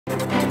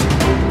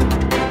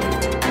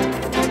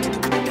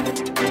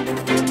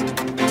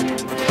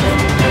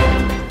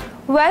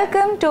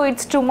Welcome to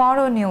It's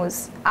Tomorrow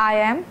News. I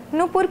am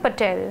Nupur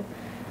Patel.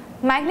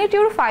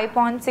 Magnitude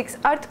 5.6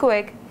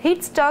 earthquake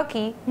hits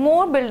Turkey,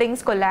 more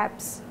buildings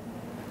collapse.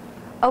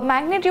 A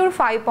magnitude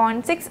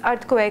 5.6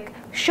 earthquake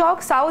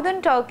shocked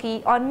southern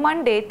Turkey on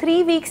Monday,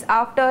 3 weeks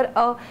after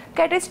a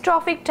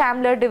catastrophic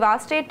temblor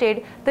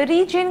devastated the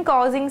region,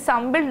 causing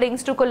some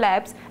buildings to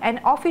collapse, an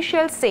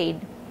official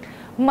said.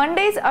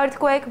 Monday's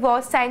earthquake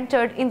was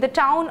centered in the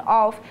town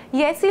of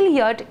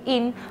Yesilyurt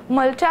in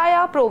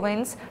Malatya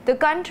province, the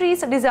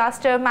country's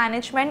disaster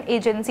management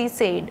agency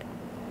said.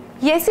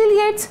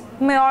 Yesilyurt's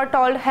mayor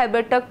told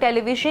Haberturk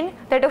television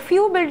that a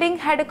few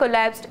buildings had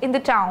collapsed in the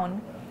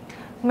town.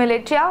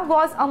 Malatya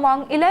was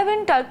among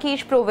 11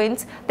 Turkish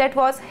provinces that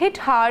was hit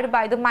hard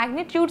by the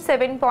magnitude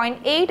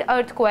 7.8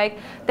 earthquake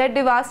that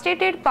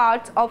devastated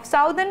parts of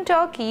southern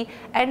Turkey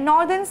and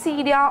northern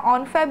Syria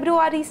on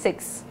February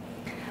 6.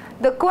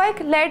 The quake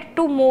led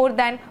to more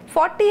than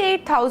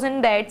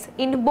 48,000 deaths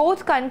in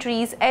both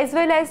countries, as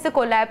well as the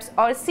collapse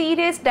or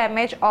serious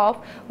damage of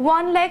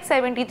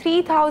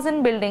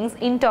 173,000 buildings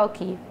in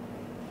Turkey.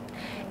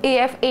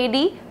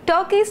 AFAD,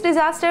 Turkey's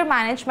disaster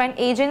management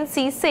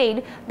agency,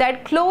 said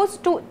that close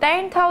to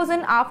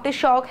 10,000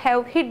 aftershock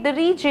have hit the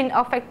region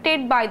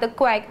affected by the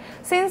quake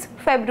since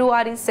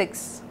February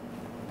 6.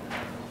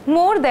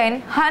 More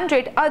than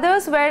 100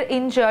 others were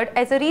injured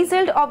as a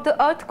result of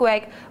the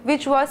earthquake,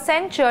 which was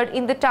centered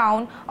in the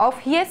town of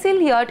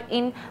Yesilyurt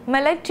in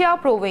Malatya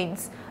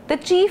province. The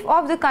chief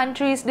of the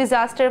country's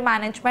disaster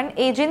management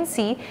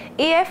agency,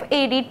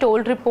 AFAD,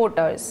 told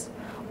reporters.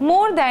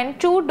 More than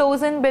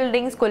 24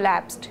 buildings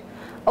collapsed.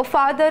 A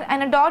father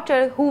and a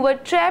daughter who were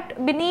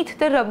trapped beneath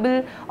the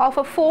rubble of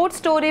a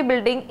 4-story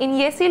building in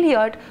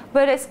Yesilyurt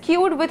were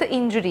rescued with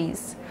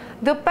injuries.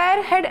 The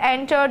pair had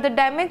entered the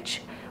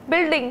damaged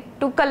building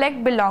to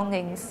collect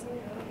belongings.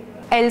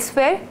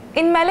 Elsewhere,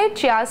 in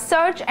Malatya,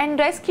 search and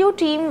rescue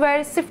team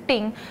were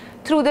sifting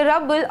through the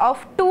rubble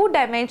of 2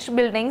 damaged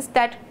buildings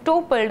that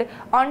toppled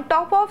on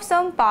top of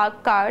some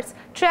parked cars,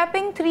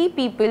 trapping 3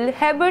 people,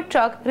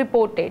 Haberturk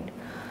reported.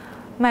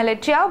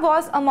 Malatya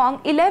was among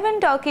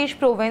 11 Turkish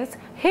provinces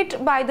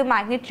hit by the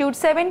magnitude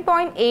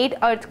 7.8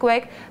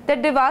 earthquake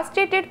that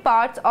devastated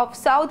parts of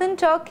southern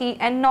Turkey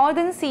and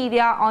northern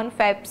Syria on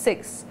Feb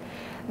 6.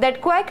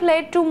 That quake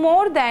led to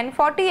more than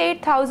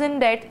 48,000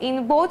 deaths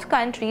in both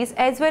countries,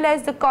 as well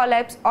as the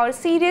collapse or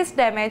serious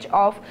damage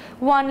of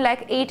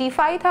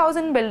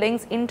 185,000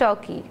 buildings in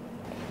Turkey.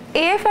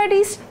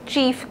 AFAD's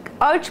chief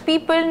urged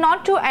people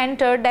not to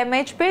enter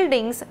damaged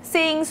buildings,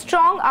 saying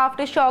strong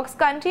aftershocks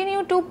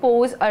continue to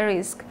pose a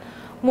risk.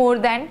 More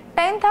than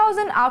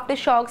 10,000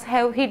 aftershocks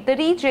have hit the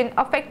region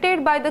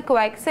affected by the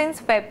quake since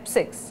Feb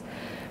 6.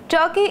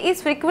 Turkey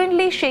is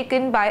frequently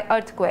shaken by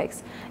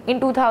earthquakes.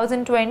 In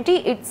 2020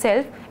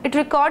 itself, it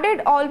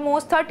recorded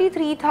almost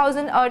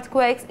 33,000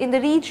 earthquakes in the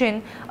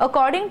region,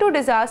 according to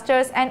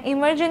Disasters and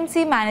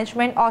Emergency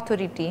Management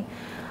Authority.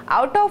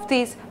 Out of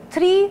these,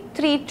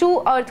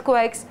 332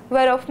 earthquakes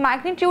were of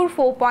magnitude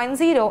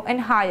 4.0 and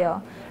higher.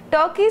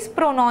 Turkey's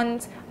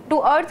provenance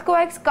to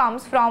earthquakes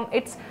comes from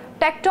its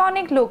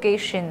tectonic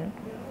location.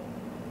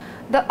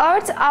 The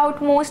Earth's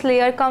outermost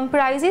layer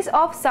comprises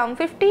of some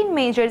 15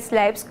 major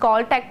slabs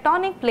called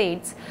tectonic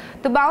plates.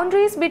 The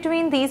boundaries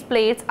between these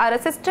plates are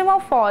a system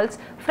of faults,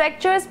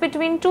 fractures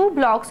between 2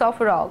 blocks of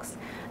rocks.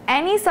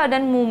 Any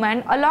sudden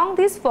movement along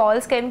these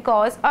faults can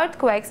cause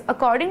earthquakes,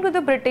 according to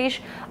the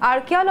British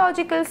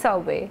Archaeological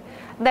Survey.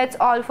 That's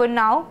all for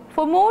now.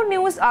 For more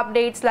news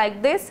updates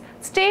like this,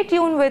 stay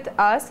tuned with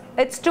us.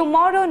 It's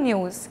Tomorrow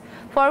News.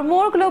 For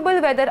more global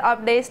weather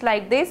updates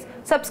like this,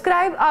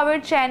 subscribe our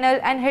channel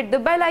and hit the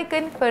bell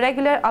icon for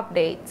regular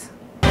updates.